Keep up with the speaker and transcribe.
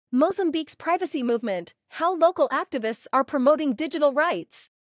Mozambique's privacy movement, how local activists are promoting digital rights.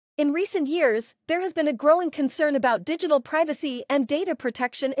 In recent years, there has been a growing concern about digital privacy and data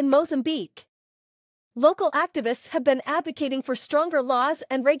protection in Mozambique. Local activists have been advocating for stronger laws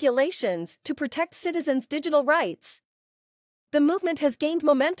and regulations to protect citizens' digital rights. The movement has gained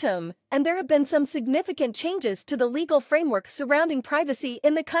momentum, and there have been some significant changes to the legal framework surrounding privacy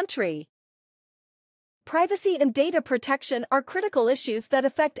in the country. Privacy and data protection are critical issues that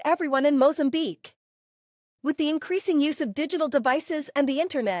affect everyone in Mozambique. With the increasing use of digital devices and the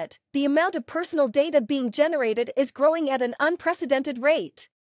internet, the amount of personal data being generated is growing at an unprecedented rate.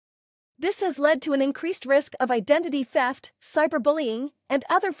 This has led to an increased risk of identity theft, cyberbullying, and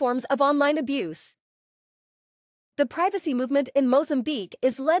other forms of online abuse. The privacy movement in Mozambique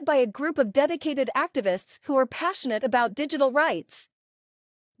is led by a group of dedicated activists who are passionate about digital rights.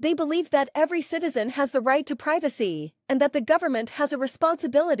 They believe that every citizen has the right to privacy, and that the government has a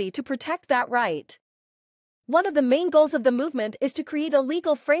responsibility to protect that right. One of the main goals of the movement is to create a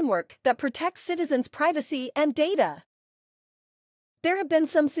legal framework that protects citizens' privacy and data. There have been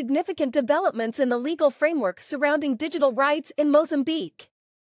some significant developments in the legal framework surrounding digital rights in Mozambique.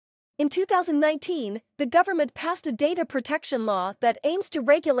 In 2019, the government passed a data protection law that aims to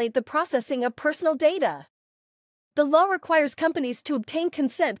regulate the processing of personal data. The law requires companies to obtain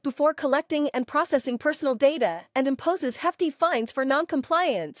consent before collecting and processing personal data and imposes hefty fines for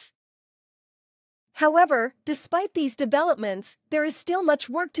non-compliance. However, despite these developments, there is still much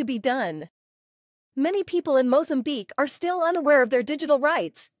work to be done. Many people in Mozambique are still unaware of their digital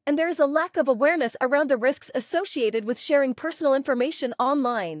rights, and there is a lack of awareness around the risks associated with sharing personal information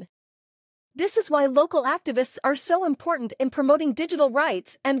online. This is why local activists are so important in promoting digital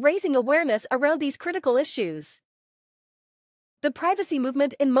rights and raising awareness around these critical issues. The privacy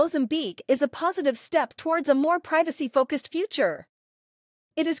movement in Mozambique is a positive step towards a more privacy-focused future.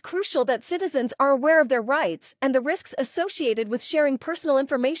 It is crucial that citizens are aware of their rights and the risks associated with sharing personal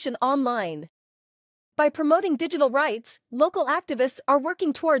information online. By promoting digital rights, local activists are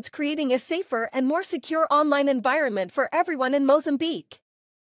working towards creating a safer and more secure online environment for everyone in Mozambique.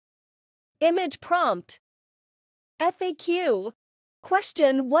 Image prompt. FAQ.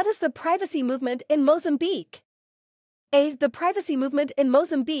 Question: What is the privacy movement in Mozambique? A. The privacy movement in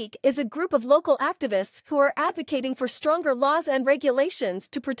Mozambique is a group of local activists who are advocating for stronger laws and regulations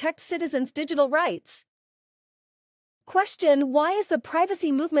to protect citizens' digital rights. Question: Why is the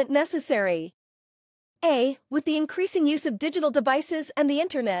privacy movement necessary? A. With the increasing use of digital devices and the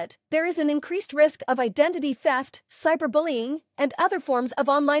internet, there is an increased risk of identity theft, cyberbullying, and other forms of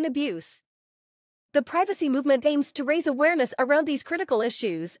online abuse. The privacy movement aims to raise awareness around these critical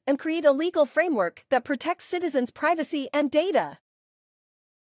issues and create a legal framework that protects citizens' privacy and data.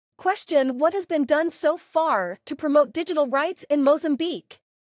 Question: What has been done so far to promote digital rights in Mozambique?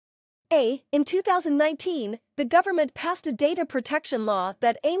 A. In 2019, the government passed a data protection law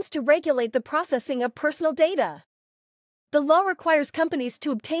that aims to regulate the processing of personal data. The law requires companies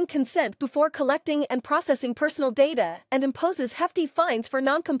to obtain consent before collecting and processing personal data and imposes hefty fines for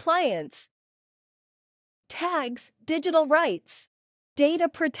non-compliance. Tags: digital rights, data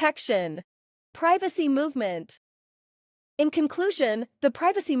protection, privacy movement. In conclusion, the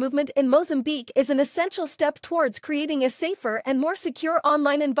privacy movement in Mozambique is an essential step towards creating a safer and more secure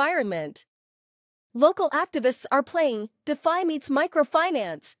online environment. Local activists are playing DeFi meets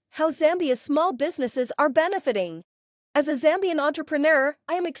Microfinance, how Zambia's small businesses are benefiting. As a Zambian entrepreneur,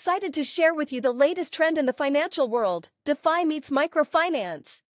 I am excited to share with you the latest trend in the financial world: DeFi meets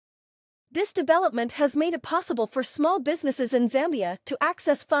Microfinance. This development has made it possible for small businesses in Zambia to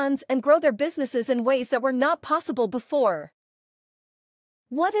access funds and grow their businesses in ways that were not possible before.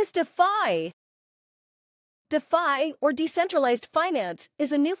 What is DeFi? DeFi, or Decentralized Finance,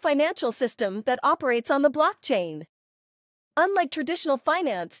 is a new financial system that operates on the blockchain. Unlike traditional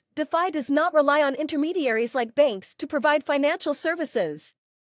finance, DeFi does not rely on intermediaries like banks to provide financial services.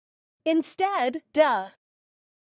 Instead,